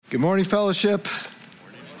Good morning, fellowship.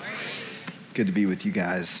 Good to be with you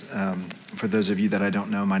guys. For those of you that I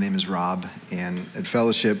don't know, my name is Rob, and at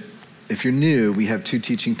Fellowship, if you're new, we have two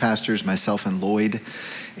teaching pastors, myself and Lloyd,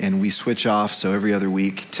 and we switch off, so every other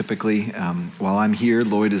week, typically. While I'm here,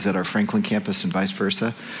 Lloyd is at our Franklin campus and vice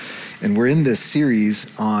versa, and we're in this series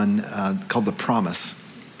on called The Promise,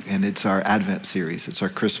 and it's our Advent series. It's our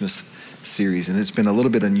Christmas series, and it's been a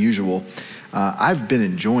little bit unusual. I've been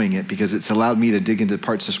enjoying it because it's allowed me to dig into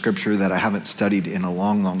parts of Scripture that I haven't studied in a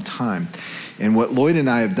long, long time. And what Lloyd and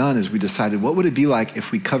I have done is we decided, what would it be like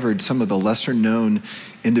if we covered some of the lesser known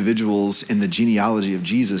individuals in the genealogy of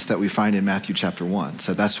Jesus that we find in Matthew chapter 1.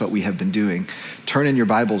 So that's what we have been doing. Turn in your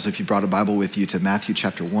Bibles, if you brought a Bible with you, to Matthew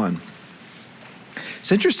chapter 1.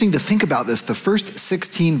 It's interesting to think about this. The first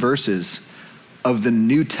 16 verses of the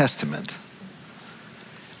New Testament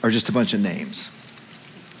are just a bunch of names.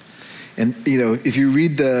 And, if you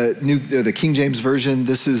read the King James Version,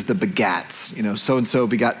 this is the begats. So-and-so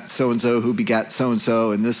begat so-and-so who begat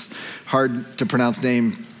so-and-so, and this hard to pronounce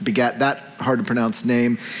name begat that hard to pronounce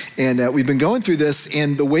name. And we've been going through this,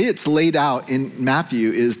 and the way it's laid out in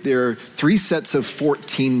Matthew is there are three sets of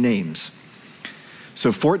 14 names.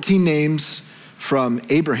 So 14 names from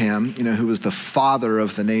Abraham, who was the father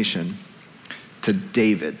of the nation, to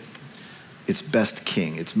David, its best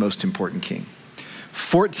king, its most important king.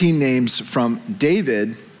 14 names from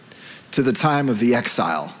David to the time of the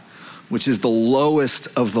exile, which is the lowest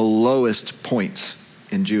of the lowest points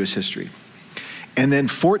in Jewish history. And then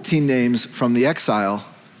 14 names from the exile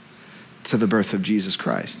to the birth of Jesus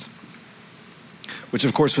Christ, which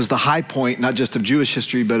of course was the high point, not just of Jewish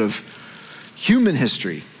history, but of human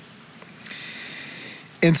history.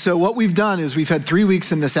 And so what we've done is we've had 3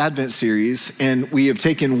 weeks in this Advent series, and we have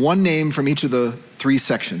taken one name from each of the three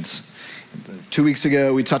sections. 2 weeks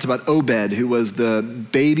ago, we talked about Obed, who was the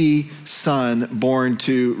baby son born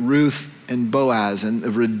to Ruth and Boaz, and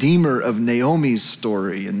the redeemer of Naomi's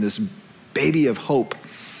story, and this baby of hope.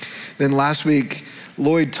 Then last week,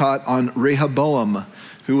 Lloyd taught on Rehoboam,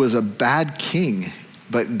 who was a bad king,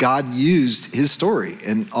 but God used his story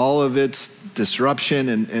and all of its disruption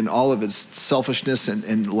and all of its selfishness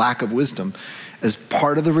and lack of wisdom as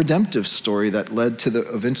part of the redemptive story that led to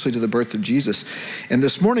eventually to the birth of Jesus. And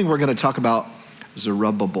this morning we're going to talk about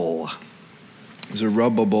Zerubbabel.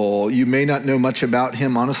 Zerubbabel. You may not know much about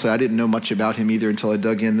him. Honestly, I didn't know much about him either until I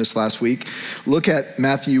dug in this last week. Look at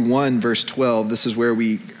Matthew 1, verse 12. This is where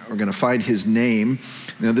we are going to find his name.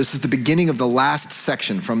 Now, this is the beginning of the last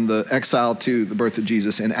section from the exile to the birth of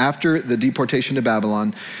Jesus. And after the deportation to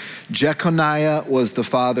Babylon, Jeconiah was the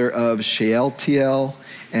father of Shealtiel,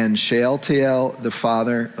 and Shealtiel the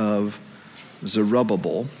father of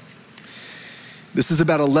Zerubbabel. This is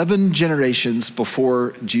about 11 generations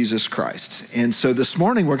before Jesus Christ. And so this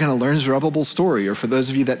morning we're going to learn Zerubbabel's story, or for those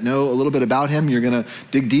of you that know a little bit about him, you're going to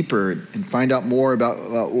dig deeper and find out more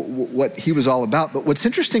about what he was all about. But what's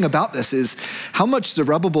interesting about this is how much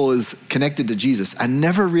Zerubbabel is connected to Jesus. I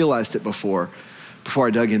never realized it before I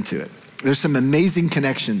dug into it. There's some amazing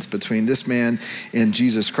connections between this man and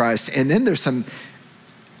Jesus Christ. And then there's some,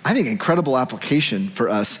 I think, incredible application for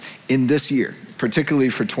us in this year,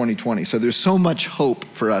 particularly for 2020. So there's so much hope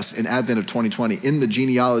for us in Advent of 2020 in the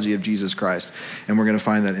genealogy of Jesus Christ. And we're going to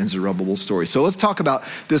find that in Zerubbabel's story. So let's talk about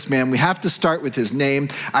this man. We have to start with his name.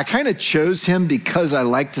 I kind of chose him because I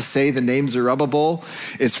like to say the name Zerubbabel.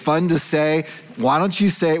 It's fun to say. Why don't you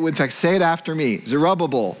say it? In fact, say it after me.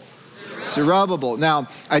 Zerubbabel. Zerubbabel. Now,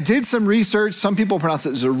 I did some research. Some people pronounce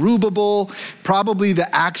it Zerubbabel. Probably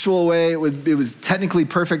the actual way it was technically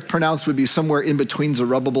perfect pronounced would be somewhere in between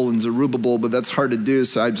Zerubbabel and Zerubbabel, but that's hard to do,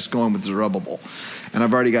 so I'm just going with Zerubbabel. And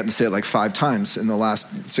I've already gotten to say it like 5 times in the last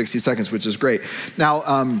 60 seconds, which is great.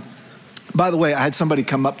 Now, by the way, I had somebody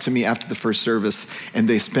come up to me after the first service, and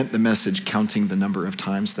they spent the message counting the number of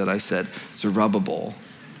times that I said Zerubbabel,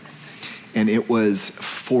 and it was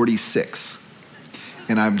 46.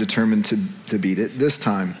 And I'm determined to beat it this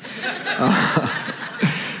time.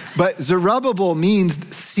 But Zerubbabel means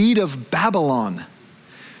seed of Babylon,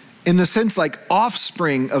 in the sense like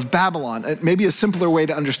offspring of Babylon. Maybe a simpler way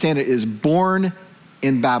to understand it is born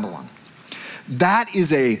in Babylon. That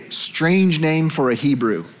is a strange name for a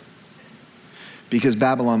Hebrew because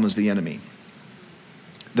Babylon was the enemy.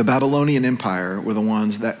 The Babylonian Empire were the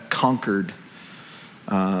ones that conquered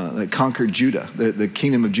Judah, the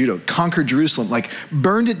kingdom of Judah, conquered Jerusalem, like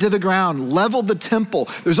burned it to the ground, leveled the temple.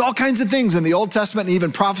 There's all kinds of things in the Old Testament and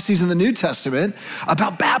even prophecies in the New Testament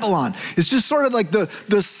about Babylon. It's just sort of like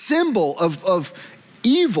the symbol of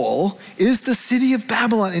evil is the city of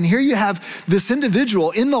Babylon. And here you have this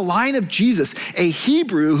individual in the line of Jesus, a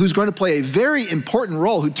Hebrew who's going to play a very important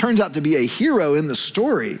role, who turns out to be a hero in the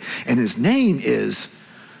story. And his name is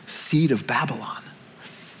Seed of Babylon.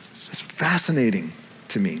 It's fascinating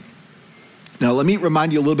to me. Now, let me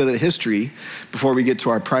remind you a little bit of the history before we get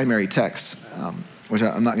to our primary text, which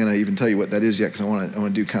I'm not going to even tell you what that is yet because I want to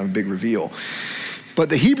do kind of a big reveal. But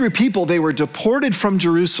the Hebrew people, they were deported from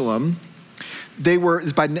Jerusalem.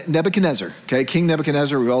 It's by Nebuchadnezzar, okay? King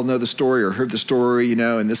Nebuchadnezzar, we all know the story or heard the story,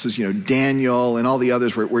 and this is, Daniel and all the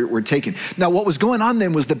others were taken. Now, what was going on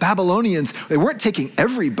then was the Babylonians, they weren't taking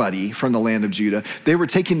everybody from the land of Judah. They were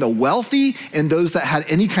taking the wealthy and those that had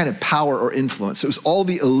any kind of power or influence. It was all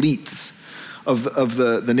the elites of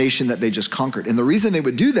the nation that they just conquered. And the reason they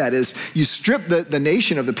would do that is you strip the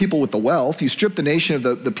nation of the people with the wealth, you strip the nation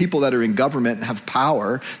of the people that are in government and have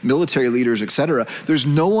power, military leaders, etc. There's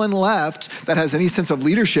no one left that has any sense of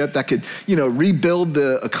leadership that could, rebuild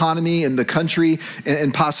the economy and the country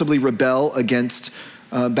and possibly rebel against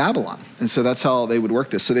Babylon. And so that's how they would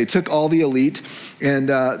work this. So they took all the elite, and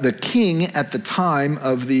the king at the time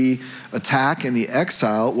of the attack and the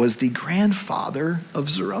exile was the grandfather of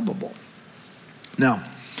Zerubbabel. Now,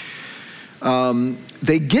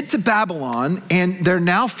 they get to Babylon, and they're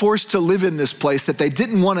now forced to live in this place that they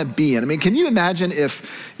didn't want to be in. I mean, can you imagine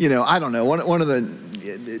if, I don't know, one of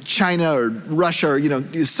the China or Russia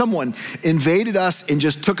or, someone invaded us and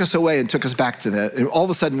just took us away and took us back to that, and all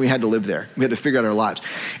of a sudden we had to live there. We had to figure out our lives.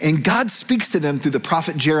 And God speaks to them through the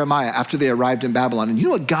prophet Jeremiah after they arrived in Babylon. And you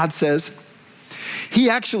know what God says? He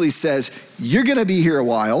actually says, you're going to be here a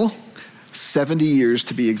while, 70 years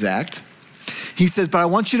to be exact. He says, but I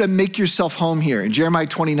want you to make yourself home here. In Jeremiah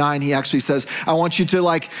 29, he actually says, I want you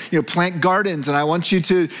to plant gardens, and I want you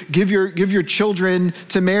to give your children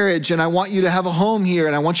to marriage, and I want you to have a home here,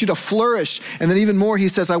 and I want you to flourish. And then even more, he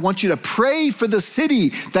says, I want you to pray for the city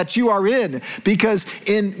that you are in, because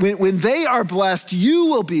when they are blessed, you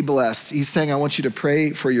will be blessed. He's saying, I want you to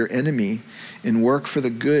pray for your enemy and work for the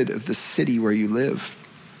good of the city where you live.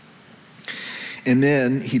 And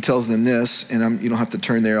then he tells them this, and you don't have to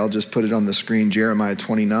turn there, I'll just put it on the screen, Jeremiah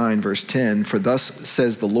 29, verse 10. For thus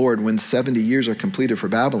says the Lord, when 70 years are completed for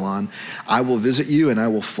Babylon, I will visit you and I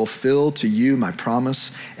will fulfill to you my promise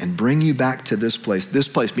and bring you back to this place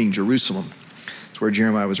being Jerusalem. That's where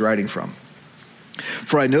Jeremiah was writing from.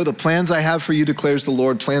 For I know the plans I have for you, declares the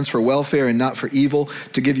Lord, plans for welfare and not for evil,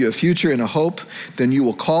 to give you a future and a hope. Then you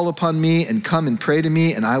will call upon me and come and pray to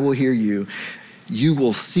me, and I will hear you. You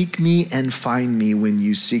will seek me and find me when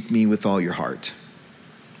you seek me with all your heart.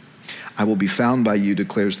 I will be found by you,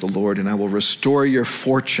 declares the Lord, and I will restore your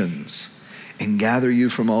fortunes and gather you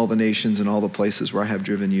from all the nations and all the places where I have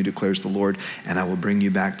driven you, declares the Lord, and I will bring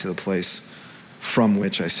you back to the place from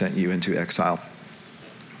which I sent you into exile.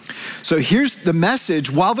 So here's the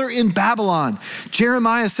message. While they're in Babylon,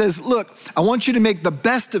 Jeremiah says, look, I want you to make the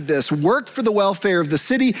best of this. Work for the welfare of the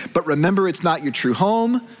city, but remember it's not your true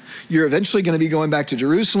home. You're eventually going to be going back to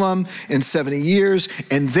Jerusalem in 70 years,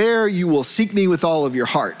 and there you will seek me with all of your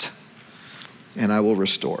heart, and I will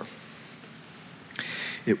restore.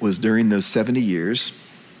 It was during those 70 years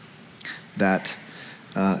that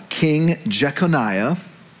King Jeconiah,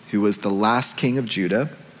 who was the last king of Judah,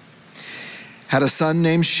 had a son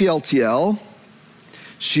named Shealtiel.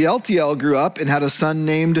 Shealtiel grew up and had a son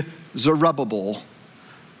named Zerubbabel,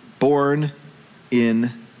 born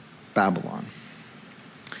in Babylon.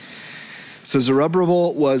 So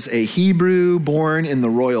Zerubbabel was a Hebrew born in the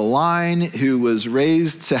royal line who was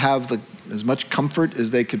raised to have as much comfort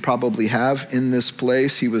as they could probably have in this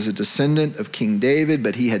place. He was a descendant of King David,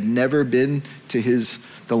 but he had never been to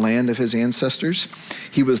the land of his ancestors.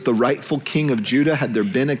 He was the rightful king of Judah. Had there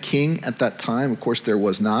been a king at that time? Of course, there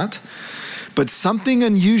was not. But something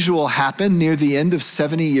unusual happened near the end of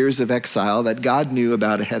 70 years of exile that God knew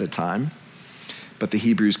about ahead of time, but the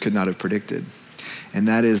Hebrews could not have predicted. And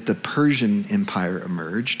that is the Persian Empire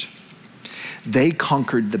emerged. They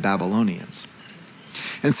conquered the Babylonians.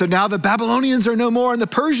 And so now the Babylonians are no more and the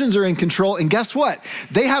Persians are in control. And guess what?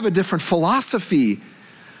 They have a different philosophy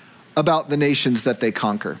about the nations that they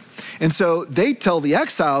conquer. And so they tell the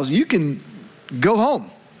exiles, you can go home.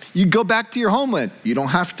 You go back to your homeland. You don't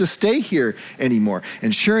have to stay here anymore.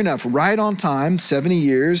 And sure enough, right on time, 70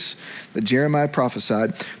 years that Jeremiah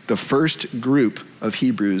prophesied, the first group of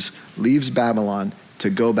Hebrews leaves Babylon to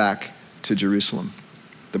go back to Jerusalem,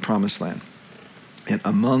 the promised land. And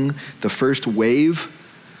among the first wave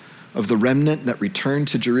of the remnant that returned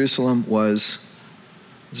to Jerusalem was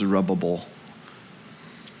Zerubbabel.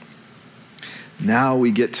 Now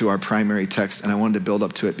we get to our primary text, and I wanted to build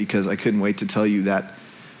up to it because I couldn't wait to tell you that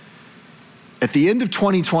At the end of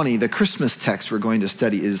 2020, the Christmas text we're going to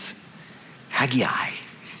study is Haggai,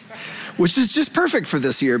 which is just perfect for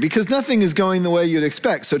this year because nothing is going the way you'd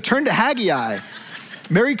expect. So turn to Haggai.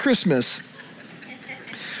 Merry Christmas.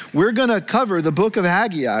 We're going to cover the book of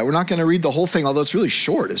Haggai. We're not going to read the whole thing, although it's really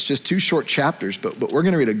short. It's just 2 short chapters, but we're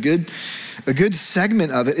going to read a good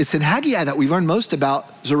segment of it. It's in Haggai that we learn most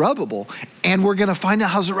about Zerubbabel, and we're going to find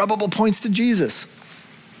out how Zerubbabel points to Jesus.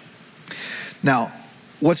 Now,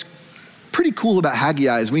 what's pretty cool about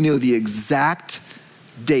Haggai is we know the exact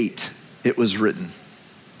date it was written.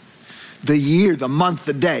 The year, the month,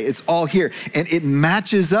 the day, it's all here. And it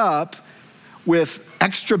matches up with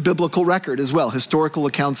extra biblical record as well, historical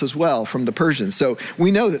accounts as well from the Persians. So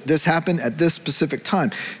we know that this happened at this specific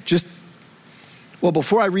time.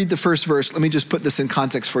 Before I read the first verse, let me just put this in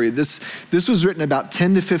context for you. This was written about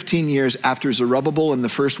 10 to 15 years after Zerubbabel and the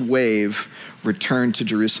first wave returned to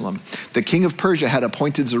Jerusalem. The king of Persia had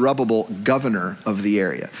appointed Zerubbabel governor of the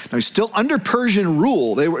area. Now he's still under Persian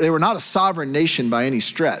rule. They were not a sovereign nation by any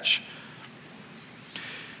stretch.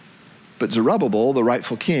 But Zerubbabel, the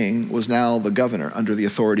rightful king, was now the governor under the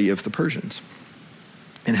authority of the Persians.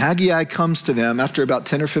 And Haggai comes to them after about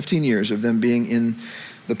 10 or 15 years of them being in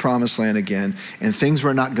the promised land again, and things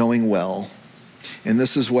were not going well. And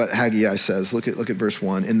this is what Haggai says. Look at verse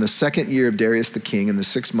 1. In the 2nd year of Darius the king, in the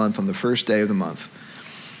 6th month, on the 1st day of the month.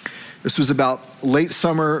 This was about late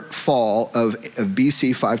summer, fall of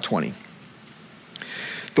BC 520.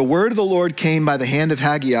 The word of the Lord came by the hand of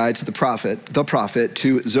Haggai to the prophet,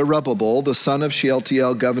 to Zerubbabel, the son of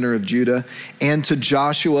Shealtiel, governor of Judah, and to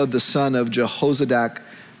Joshua, the son of Jehozadak,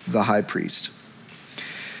 the high priest.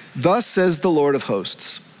 Thus says the Lord of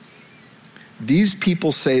hosts, these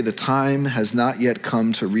people say the time has not yet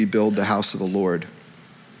come to rebuild the house of the Lord.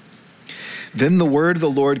 Then the word of the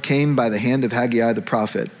Lord came by the hand of Haggai the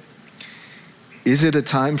prophet. Is it a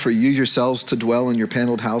time for you yourselves to dwell in your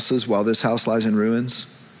paneled houses while this house lies in ruins?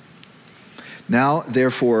 Now,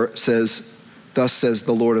 therefore, thus says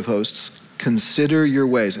the Lord of hosts, consider your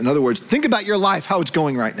ways. In other words, think about your life, how it's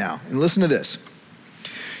going right now. And listen to this.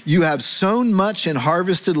 You have sown much and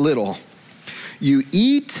harvested little. You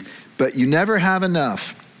eat, but you never have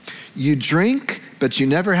enough. You drink, but you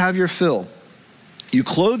never have your fill. You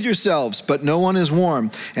clothe yourselves, but no one is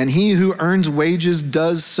warm. And he who earns wages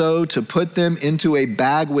does so to put them into a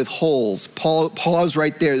bag with holes. Pause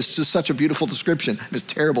right there. It's just such a beautiful description. It's a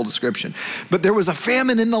terrible description. But there was a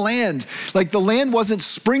famine in the land. Like the land wasn't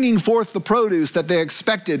springing forth the produce that they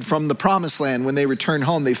expected from the promised land when they returned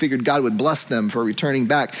home. They figured God would bless them for returning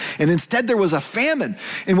back. And instead there was a famine.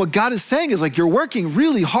 And what God is saying is like, you're working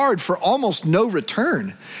really hard for almost no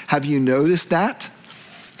return. Have you noticed that?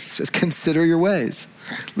 He says, consider your ways.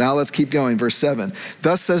 Now let's keep going. Verse 7.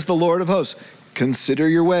 Thus says the Lord of hosts, consider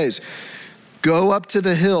your ways. Go up to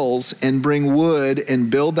the hills and bring wood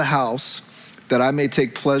and build the house that I may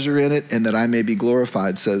take pleasure in it and that I may be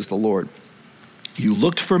glorified, says the Lord. You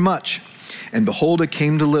looked for much, and behold, it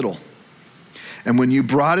came to little. And when you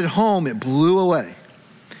brought it home, it blew away.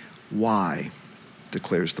 Why?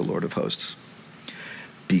 Declares the Lord of hosts.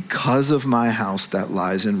 Because of my house that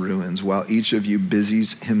lies in ruins, while each of you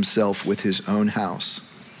busies himself with his own house.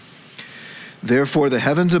 Therefore, the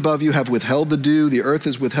heavens above you have withheld the dew, the earth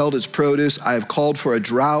has withheld its produce. I have called for a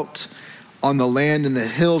drought on the land and the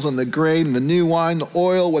hills, on the grain, and the new wine, the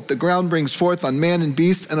oil, what the ground brings forth, on man and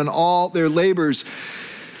beast, and on all their labors.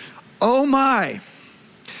 Oh my.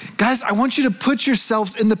 Guys, I want you to put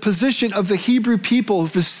yourselves in the position of the Hebrew people who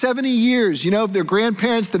for 70 years, their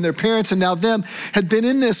grandparents, then their parents, and now them, had been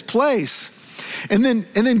in this place. And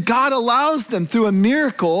then God allows them through a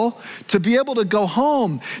miracle to be able to go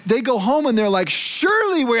home. They go home and they're like,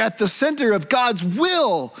 surely we're at the center of God's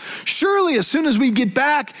will. Surely as soon as we get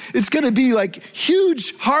back, it's going to be like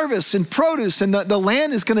huge harvests and produce, and the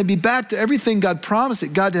land is going to be back to everything God promised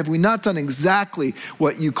it. God, have we not done exactly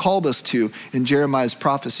what you called us to in Jeremiah's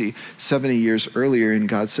prophecy 70 years earlier? And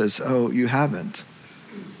God says, oh, you haven't.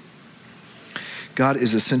 God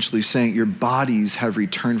is essentially saying your bodies have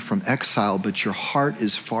returned from exile, but your heart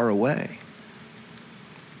is far away.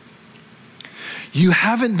 You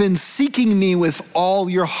haven't been seeking me with all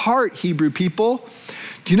your heart, Hebrew people.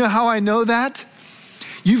 Do you know how I know that?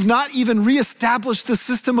 You've not even reestablished the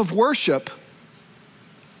system of worship.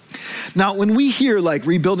 Now, when we hear like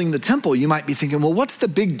rebuilding the temple, you might be thinking, well, what's the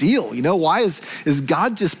big deal? Why is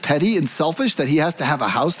God just petty and selfish that he has to have a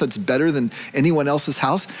house that's better than anyone else's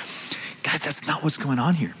house? Guys, that's not what's going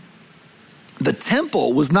on here. The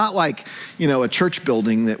temple was not like, a church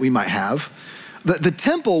building that we might have. The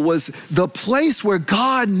temple was the place where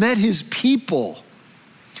God met his people.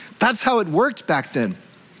 That's how it worked back then.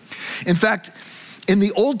 In fact, in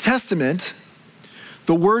the Old Testament,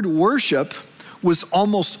 the word worship was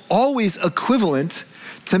almost always equivalent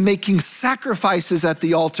to making sacrifices at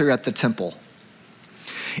the altar at the temple.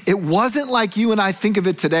 It wasn't like you and I think of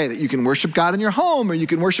it today, that you can worship God in your home, or you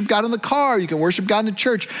can worship God in the car, or you can worship God in the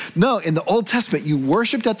church. No, in the Old Testament, you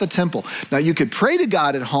worshiped at the temple. Now, you could pray to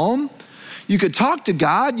God at home, you could talk to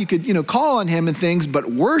God, you could, call on him and things, but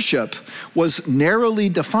worship was narrowly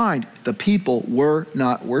defined. The people were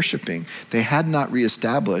not worshiping. They had not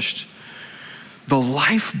reestablished the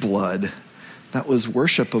lifeblood that was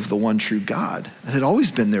worship of the one true God. That had always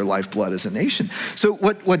been their lifeblood as a nation. So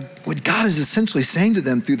what God is essentially saying to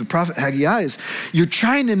them through the prophet Haggai is, you're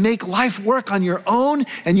trying to make life work on your own,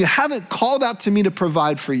 and you haven't called out to me to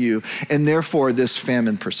provide for you, and therefore this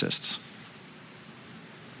famine persists.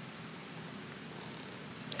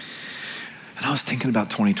 And I was thinking about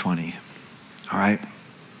 2020, all right?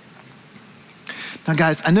 Now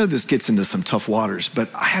guys, I know this gets into some tough waters, but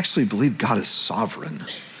I actually believe God is sovereign.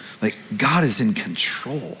 Like, God is in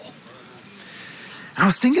control. And I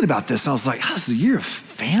was thinking about this, and I was like, this is a year of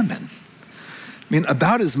famine. I mean,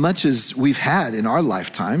 about as much as we've had in our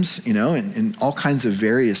lifetimes, in all kinds of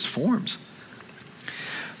various forms.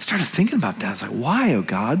 I started thinking about that. I was like, why, oh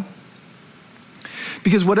God?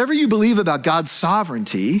 Because whatever you believe about God's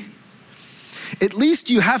sovereignty, at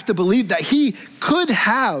least you have to believe that he could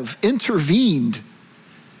have intervened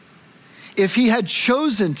if he had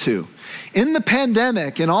chosen to. In the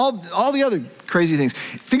pandemic and all the other crazy things.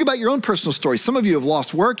 Think about your own personal story. Some of you have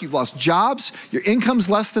lost work, you've lost jobs, your income's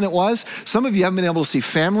less than it was. Some of you haven't been able to see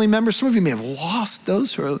family members. Some of you may have lost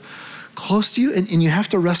those who are close to you. And you have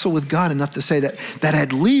to wrestle with God enough to say that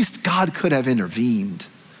at least God could have intervened.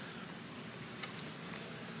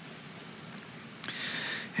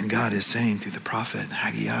 And God is saying through the prophet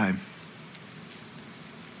Haggai,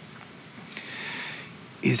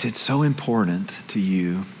 is it so important to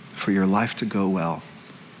you for your life to go well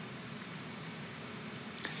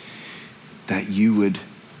that you would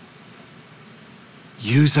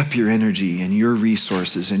use up your energy and your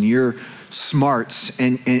resources and your smarts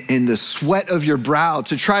and the sweat of your brow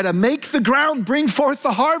to try to make the ground bring forth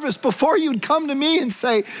the harvest before you would come to me and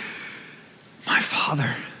say, my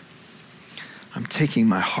Father, I'm taking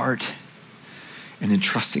my heart and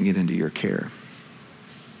entrusting it into your care.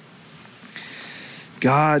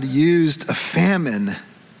 God used a famine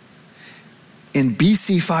in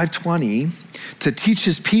BC 520 to teach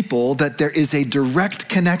his people that there is a direct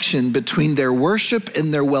connection between their worship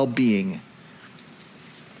and their well-being.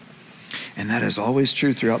 And that is always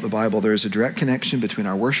true throughout the Bible. There is a direct connection between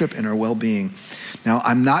our worship and our well-being. Now,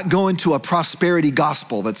 I'm not going to a prosperity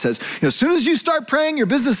gospel that says, as soon as you start praying, your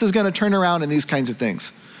business is going to turn around and these kinds of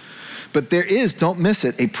things. But there is, don't miss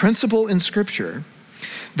it, a principle in Scripture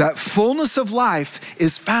that fullness of life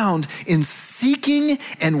is found in seeking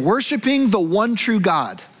and worshiping the one true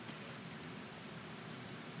God.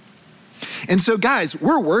 And so guys,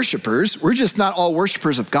 we're worshipers. We're just not all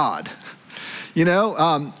worshipers of God. We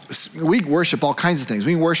worship all kinds of things.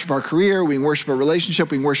 We can worship our career. We can worship a relationship.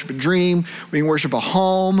 We can worship a dream. We can worship a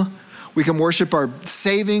home. We can worship our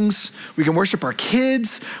savings. We can worship our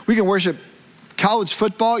kids. We can worship college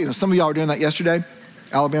football. Some of y'all were doing that yesterday.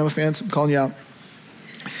 Alabama fans, I'm calling you out.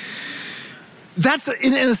 That's,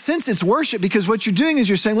 in a sense, it's worship, because what you're doing is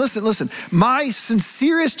you're saying, listen, my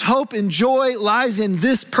sincerest hope and joy lies in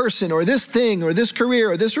this person or this thing or this career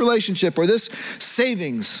or this relationship or this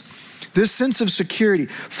savings, this sense of security.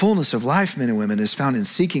 Fullness of life, men and women, is found in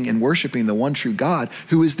seeking and worshiping the one true God,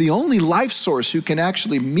 who is the only life source who can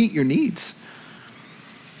actually meet your needs.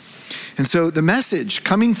 And so the message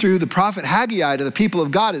coming through the prophet Haggai to the people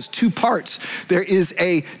of God is two parts. There is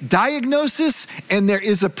a diagnosis and there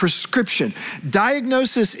is a prescription.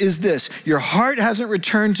 Diagnosis is this: your heart hasn't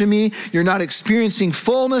returned to me. You're not experiencing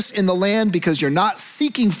fullness in the land because you're not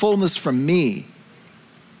seeking fullness from me.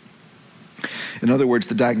 In other words,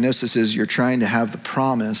 the diagnosis is you're trying to have the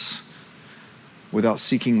promise without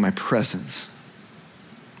seeking my presence.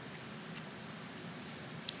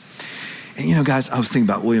 And guys, I was thinking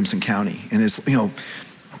about Williamson County, and it's,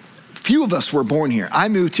 few of us were born here. I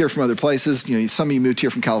moved here from other places. Some of you moved here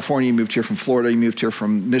from California, you moved here from Florida, you moved here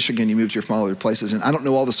from Michigan, you moved here from all other places. And I don't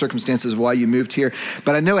know all the circumstances of why you moved here,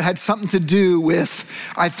 but I know it had something to do with,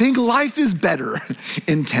 I think life is better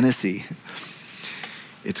in Tennessee.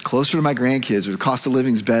 It's closer to my grandkids, or the cost of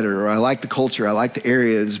living's better, or I like the culture, I like the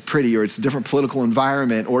area, it's pretty, or it's a different political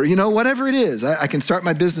environment, or whatever it is. I can start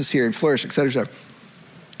my business here and flourish, et cetera, et cetera.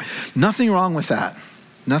 Nothing wrong with that.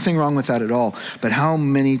 Nothing wrong with that at all. But how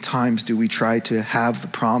many times do we try to have the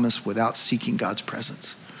promise without seeking God's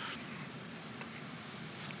presence?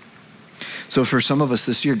 So for some of us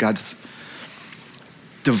this year, God's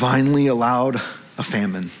divinely allowed a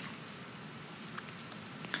famine.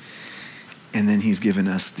 And then he's given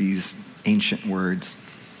us these ancient words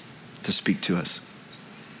to speak to us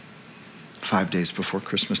 5 days before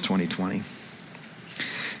Christmas 2020.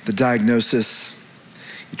 The diagnosis,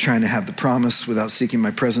 you're trying to have the promise without seeking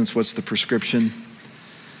my presence. What's the prescription?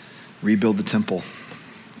 Rebuild the temple.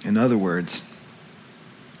 In other words,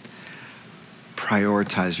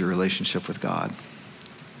 prioritize your relationship with God.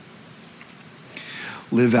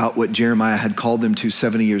 Live out what Jeremiah had called them to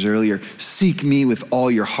 70 years earlier. Seek me with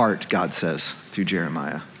all your heart, God says through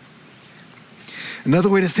Jeremiah. Another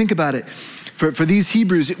way to think about it, for these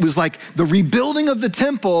Hebrews, it was like the rebuilding of the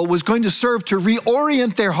temple was going to serve to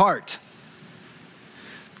reorient their heart.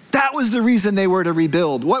 That was the reason they were to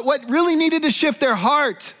rebuild. What really needed to shift their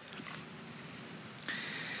heart?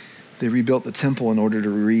 They rebuilt the temple in order to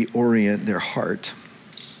reorient their heart.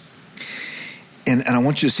 And I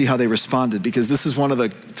want you to see how they responded, because this is one of the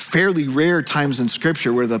fairly rare times in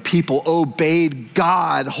Scripture where the people obeyed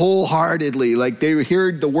God wholeheartedly. Like they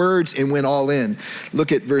heard the words and went all in.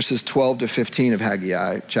 Look at verses 12 to 15 of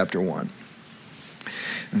Haggai chapter 1.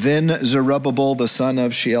 Then Zerubbabel, the son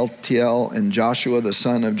of Shealtiel, and Joshua, the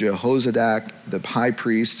son of Jehozadak, the high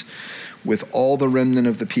priest, with all the remnant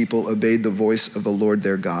of the people, obeyed the voice of the Lord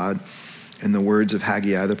their God and the words of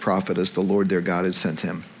Haggai the prophet as the Lord their God had sent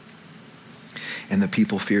him. And the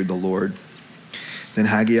people feared the Lord. Then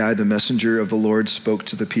Haggai, the messenger of the Lord, spoke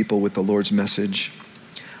to the people with the Lord's message.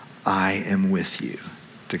 I am with you,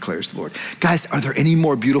 declares the Lord. Guys, are there any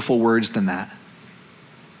more beautiful words than that?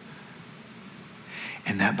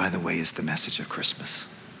 And that, by the way, is the message of Christmas.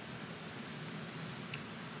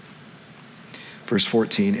 Verse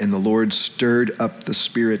 14, and the Lord stirred up the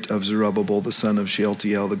spirit of Zerubbabel, the son of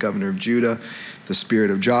Shealtiel, the governor of Judah, the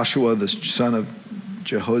spirit of Joshua, the son of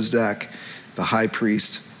Jehozadak, the high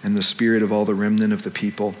priest, and the spirit of all the remnant of the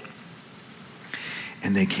people.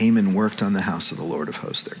 And they came and worked on the house of the Lord of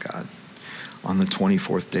hosts, their God, on the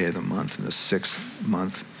 24th day of the month, in the 6th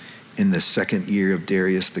month, in the 2nd year of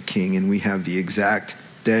Darius the king. And we have the exact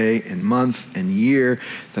day and month and year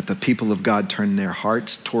that the people of God turned their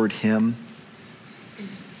hearts toward him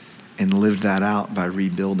and lived that out by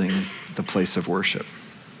rebuilding the place of worship.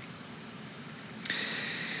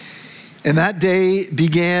 And that day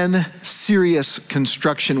began serious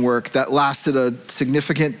construction work that lasted a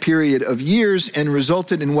significant period of years and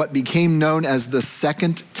resulted in what became known as the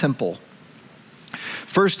Second Temple.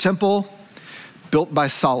 First temple, built by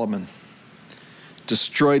Solomon,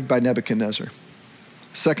 destroyed by Nebuchadnezzar.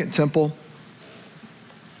 Second temple,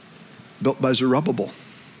 built by Zerubbabel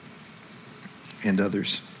and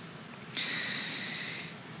others.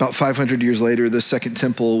 About 500 years later, the Second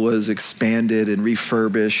Temple was expanded and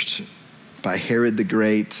refurbished by Herod the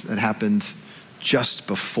Great. That happened just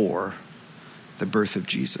before the birth of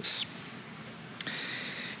Jesus.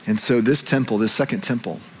 And so this temple, this Second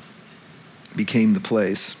Temple, became the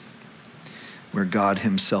place where God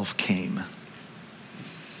himself came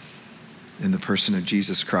in the person of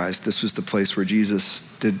Jesus Christ. This was the place where Jesus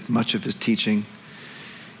did much of his teaching.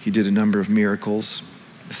 He did a number of miracles.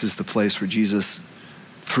 This is the place where Jesus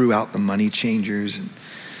threw out the money changers, and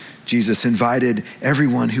Jesus invited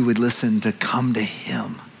everyone who would listen to come to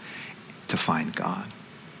him to find God.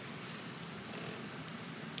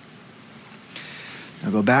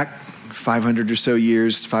 Now go back 500 or so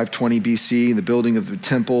years, 520 BC, the building of the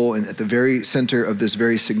temple, and at the very center of this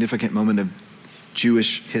very significant moment of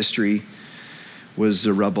Jewish history was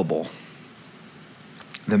Zerubbabel,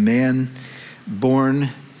 the man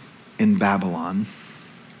born in Babylon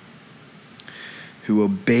who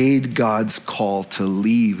obeyed God's call to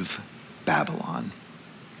leave Babylon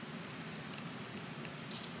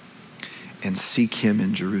and seek him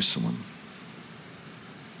in Jerusalem.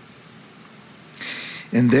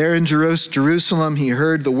 And there in Jerusalem, he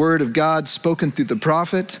heard the word of God spoken through the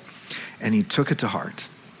prophet, and he took it to heart.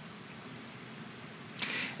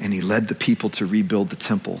 And he led the people to rebuild the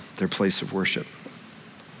temple, their place of worship.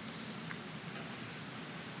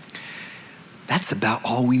 That's about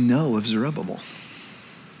all we know of Zerubbabel.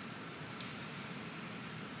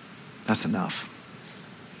 That's enough.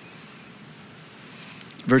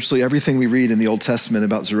 Virtually everything we read in the Old Testament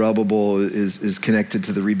about Zerubbabel is connected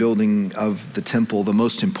to the rebuilding of the temple. The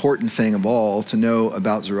most important thing of all to know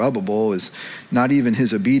about Zerubbabel is not even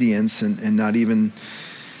his obedience and not even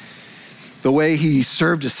the way he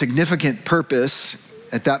served a significant purpose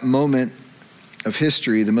at that moment of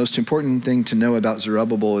history. The most important thing to know about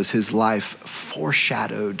Zerubbabel is his life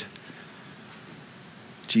foreshadowed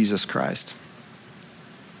Jesus Christ.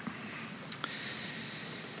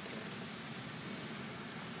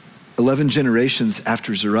 "11 generations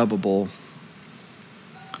after Zerubbabel,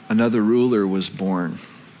 another ruler was born.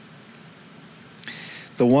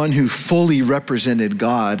 The one who fully represented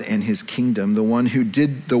God and his kingdom, the one who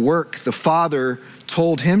did the work the Father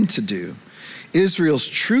told him to do. Israel's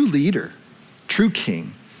true leader, true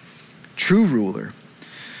king, true ruler,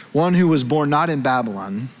 one who was born not in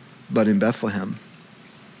Babylon, but in Bethlehem.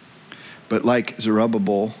 But like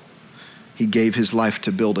Zerubbabel, he gave his life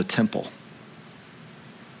to build a temple.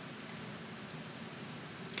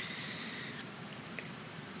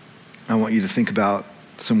 I want you to think about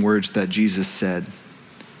some words that Jesus said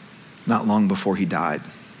not long before he died.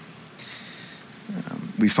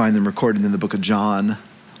 We find them recorded in the book of John.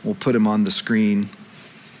 We'll put them on the screen.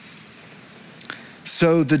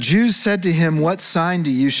 So the Jews said to him, "What sign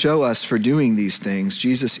do you show us for doing these things?"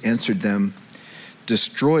 Jesus answered them,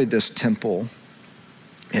 "Destroy this temple,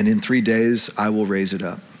 and in 3 days I will raise it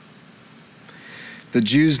up." The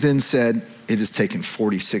Jews then said, "It has taken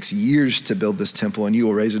 46 years to build this temple, and you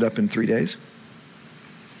will raise it up in 3 days?"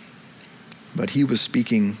 But he was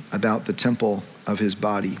speaking about the temple of his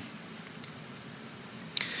body.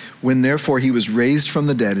 When therefore he was raised from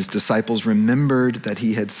the dead, his disciples remembered that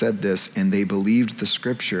he had said this, and they believed the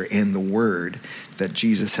scripture and the word that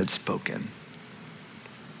Jesus had spoken.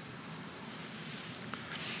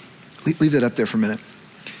 Leave that up there for a minute.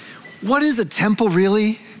 What is a temple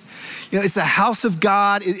really? You know, it's the house of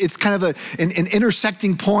God. It's kind of an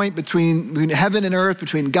intersecting point between heaven and earth,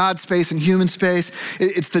 between God's space and human space.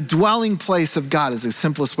 It's the dwelling place of God is the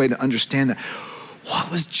simplest way to understand that.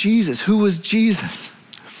 What was Jesus? Who was Jesus?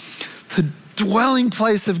 The dwelling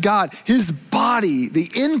place of God, his body,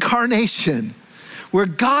 the incarnation, where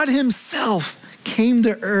God himself came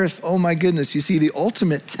to earth. Oh my goodness, you see, the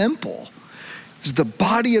ultimate temple is the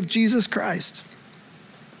body of Jesus Christ.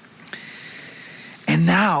 And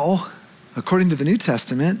now, according to the New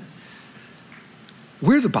Testament,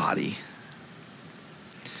 we're the body.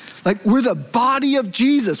 Like, we're the body of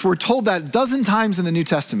Jesus. We're told that a dozen times in the New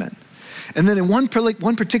Testament. And then in one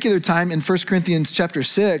particular time in 1 Corinthians chapter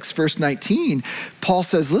 6, verse 19, Paul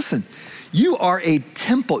says, listen, you are a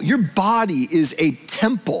temple. Your body is a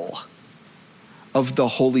temple of the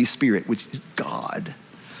Holy Spirit, which is God.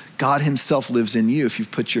 God himself lives in you if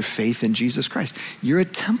you've put your faith in Jesus Christ. You're a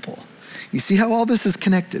temple. You see how all this is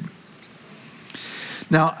connected?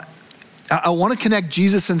 Now, I want to connect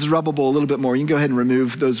Jesus and Zerubbabel a little bit more. You can go ahead and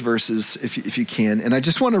remove those verses if you can. And I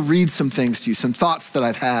just want to read some things to you, some thoughts that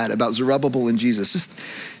I've had about Zerubbabel and Jesus.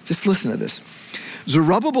 Just listen to this.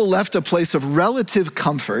 Zerubbabel left a place of relative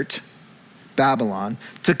comfort, Babylon,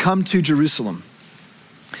 to come to Jerusalem.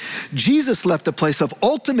 Jesus left a place of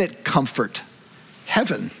ultimate comfort,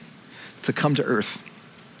 heaven, to come to earth.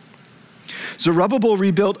 Zerubbabel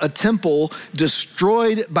rebuilt a temple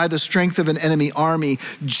destroyed by the strength of an enemy army.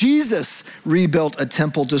 Jesus rebuilt a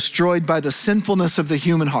temple destroyed by the sinfulness of the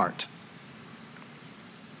human heart.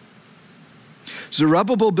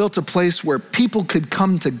 Zerubbabel built a place where people could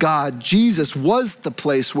come to God. Jesus was the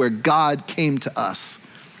place where God came to us.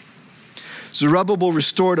 Zerubbabel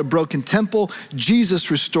restored a broken temple.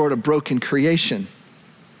 Jesus restored a broken creation.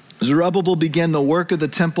 Zerubbabel began the work of the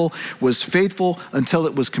temple, was faithful until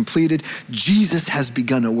it was completed. Jesus has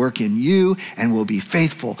begun a work in you and will be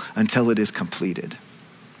faithful until it is completed.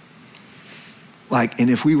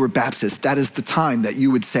 And if we were Baptists, that is the time that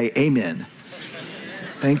you would say amen.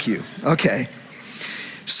 Thank you. Okay.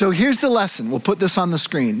 So here's the lesson. We'll put this on the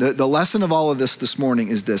screen. The lesson of all of this morning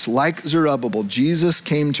is this. Like Zerubbabel, Jesus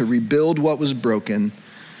came to rebuild what was broken,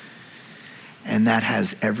 and that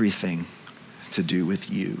has everything to do with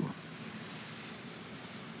you.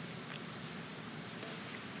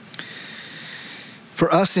 For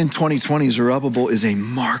us in 2020, Zerubbabel is a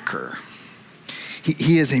marker.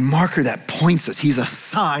 He is a marker that points us. He's a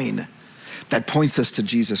sign that points us to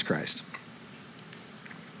Jesus Christ.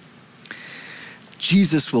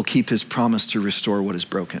 Jesus will keep his promise to restore what is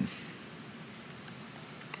broken.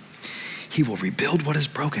 He will rebuild what is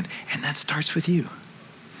broken, and that starts with you.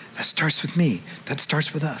 That starts with me. That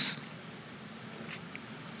starts with us.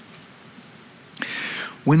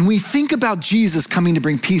 When we think about Jesus coming to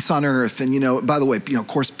bring peace on earth, and by the way, of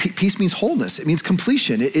course, peace means wholeness. It means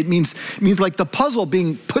completion. It means like the puzzle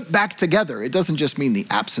being put back together. It doesn't just mean the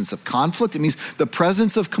absence of conflict. It means the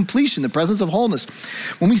presence of completion, the presence of wholeness.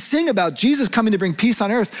 When we sing about Jesus coming to bring peace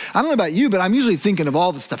on earth, I don't know about you, but I'm usually thinking of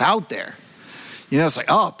all the stuff out there. It's like,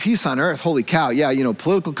 oh, peace on earth, holy cow. Yeah,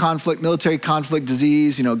 political conflict, military conflict,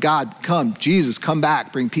 disease, God, come, Jesus, come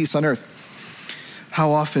back, bring peace on earth.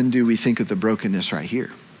 How often do we think of the brokenness right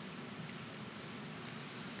here?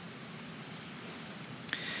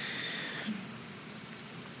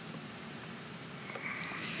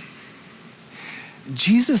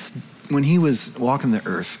 Jesus when he was walking the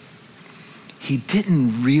earth, he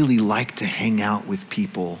didn't really like to hang out with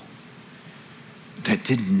people that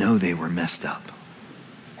didn't know they were messed up.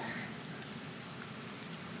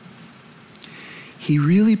 He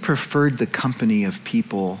really preferred the company of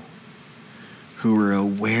people who were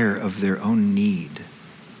aware of their own need,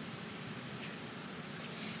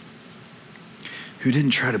 who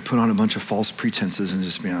didn't try to put on a bunch of false pretenses and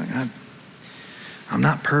just be like, I'm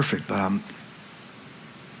not perfect, but I'm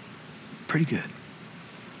pretty good.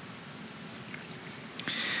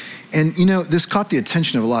 And this caught the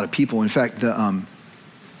attention of a lot of people. In fact, the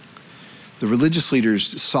religious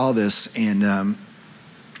leaders saw this, and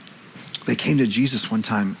they came to Jesus one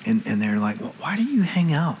time, and they're like, well, why do you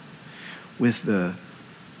hang out with the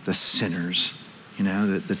sinners,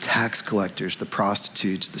 the tax collectors, the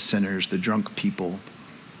prostitutes, the sinners, the drunk people?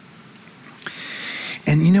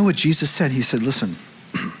 And you know what Jesus said? He said, listen,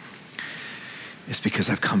 it's because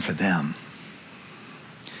I've come for them.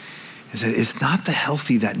 He said, it's not the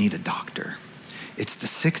healthy that need a doctor. It's the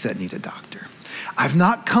sick that need a doctor. I've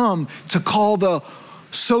not come to call the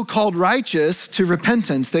so-called righteous to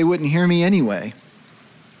repentance. They wouldn't hear me anyway.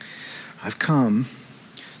 I've come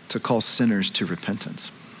to call sinners to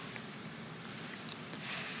repentance.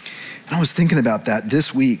 And I was thinking about that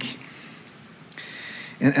this week.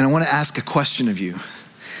 And I want to ask a question of you.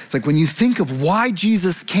 It's like when you think of why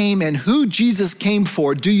Jesus came and who Jesus came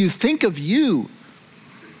for, do you think of you?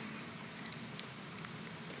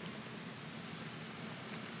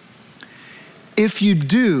 If you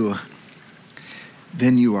do,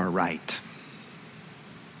 then you are right.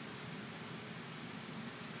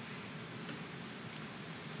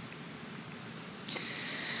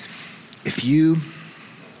 If you,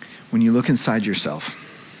 when you look inside yourself,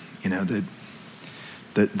 the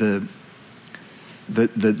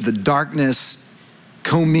darkness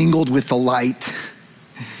commingled with the light,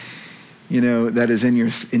 that is in your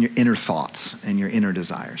inner thoughts and your inner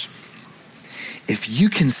desires. If you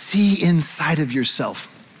can see inside of yourself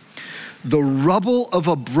the rubble of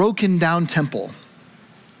a broken down temple,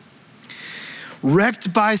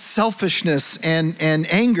 wrecked by selfishness and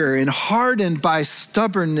anger, and hardened by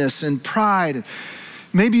stubbornness and pride,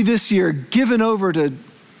 maybe this year given over to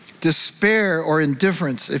despair or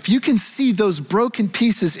indifference, if you can see those broken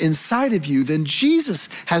pieces inside of you, then Jesus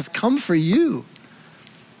has come for you.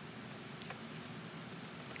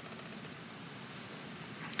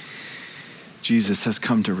 Jesus has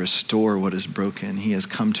come to restore what is broken. He has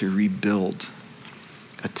come to rebuild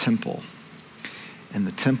a temple. And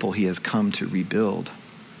the temple he has come to rebuild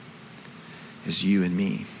is you and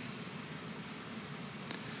me.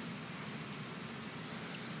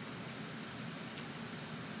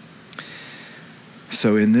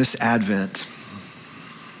 So in this Advent,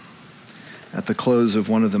 at the close of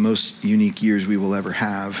one of the most unique years we will ever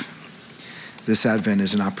have, this Advent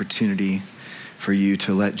is an opportunity for you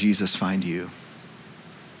to let Jesus find you.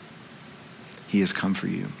 He has come for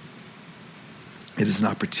you. It is an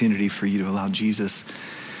opportunity for you to allow Jesus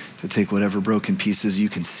to take whatever broken pieces you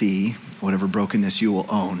can see, whatever brokenness you will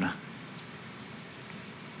own,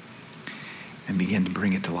 and begin to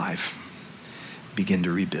bring it to life. Begin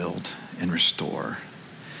to rebuild and restore.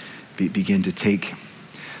 Begin to take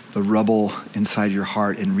the rubble inside your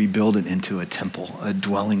heart and rebuild it into a temple, a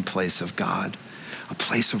dwelling place of God, a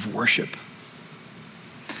place of worship,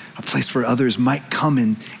 a place where others might come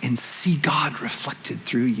and see God reflected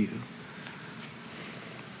through you.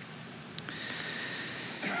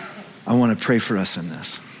 I want to pray for us in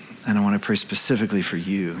this, and I want to pray specifically for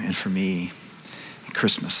you and for me at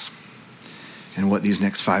Christmas and what these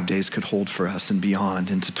next 5 days could hold for us and beyond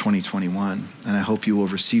into 2021. And I hope you will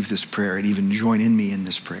receive this prayer and even join in me in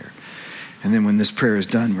this prayer. And then when this prayer is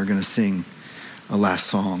done, we're going to sing a last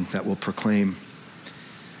song that will proclaim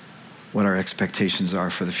what our expectations are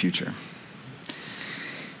for the future.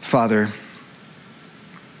 Father,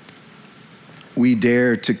 we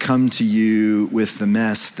dare to come to you with the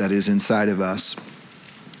mess that is inside of us.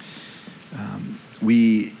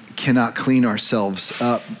 We cannot clean ourselves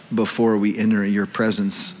up before we enter your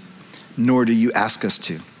presence, nor do you ask us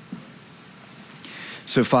to.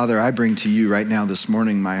 So, Father, I bring to you right now this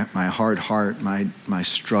morning my hard heart, my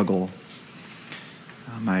struggle,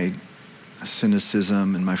 my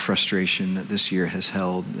cynicism and my frustration that this year has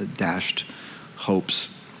held, the dashed hopes.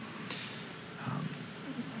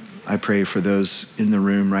 I pray for those in the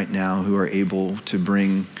room right now who are able to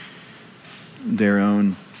bring their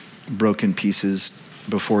own broken pieces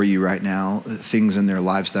before you right now, things in their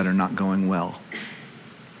lives that are not going well.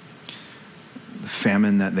 The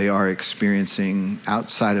famine that they are experiencing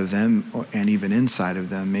outside of them and even inside of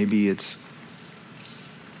them. Maybe it's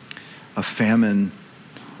a famine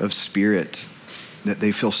of spirit that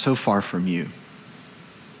they feel so far from you.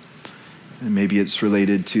 And maybe it's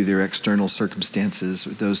related to their external circumstances or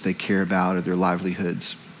those they care about or their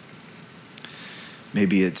livelihoods.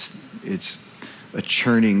 Maybe it's a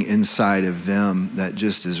churning inside of them that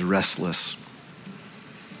just is restless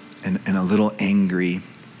and a little angry,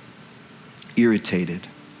 irritated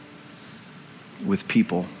with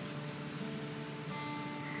people.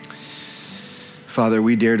 Father,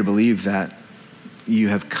 we dare to believe that you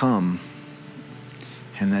have come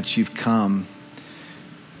and that you've come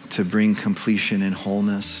to bring completion and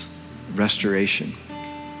wholeness, restoration.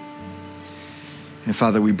 And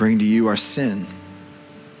Father, we bring to you our sin.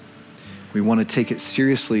 We want to take it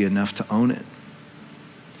seriously enough to own it.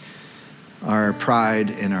 Our pride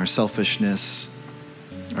and our selfishness,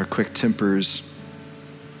 our quick tempers,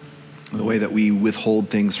 the way that we withhold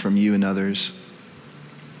things from you and others,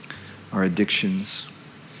 our addictions,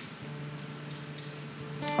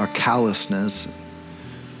 our callousness,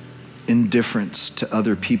 indifference to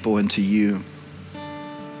other people and to you.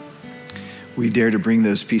 We dare to bring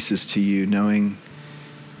those pieces to you, knowing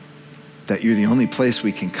that you're the only place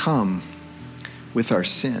we can come with our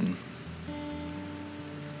sin.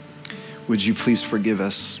 Would you please forgive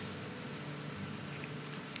us?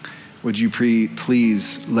 Would you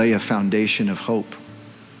please lay a foundation of hope?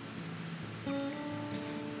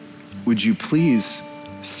 Would you please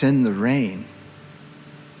send the rain?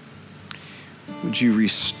 Would you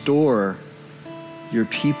restore your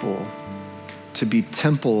people to be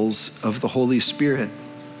temples of the Holy Spirit?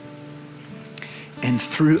 And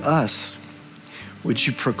through us, would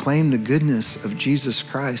you proclaim the goodness of Jesus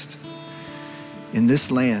Christ in this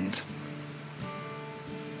land?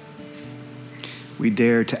 We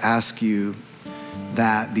dare to ask you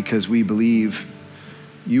that because we believe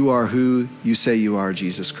you are who you say you are,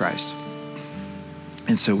 Jesus Christ.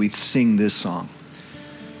 And so we sing this song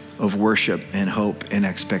of worship and hope and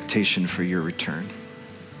expectation for your return.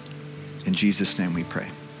 In Jesus' name we pray.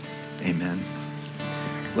 Amen.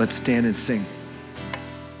 Let's stand and sing.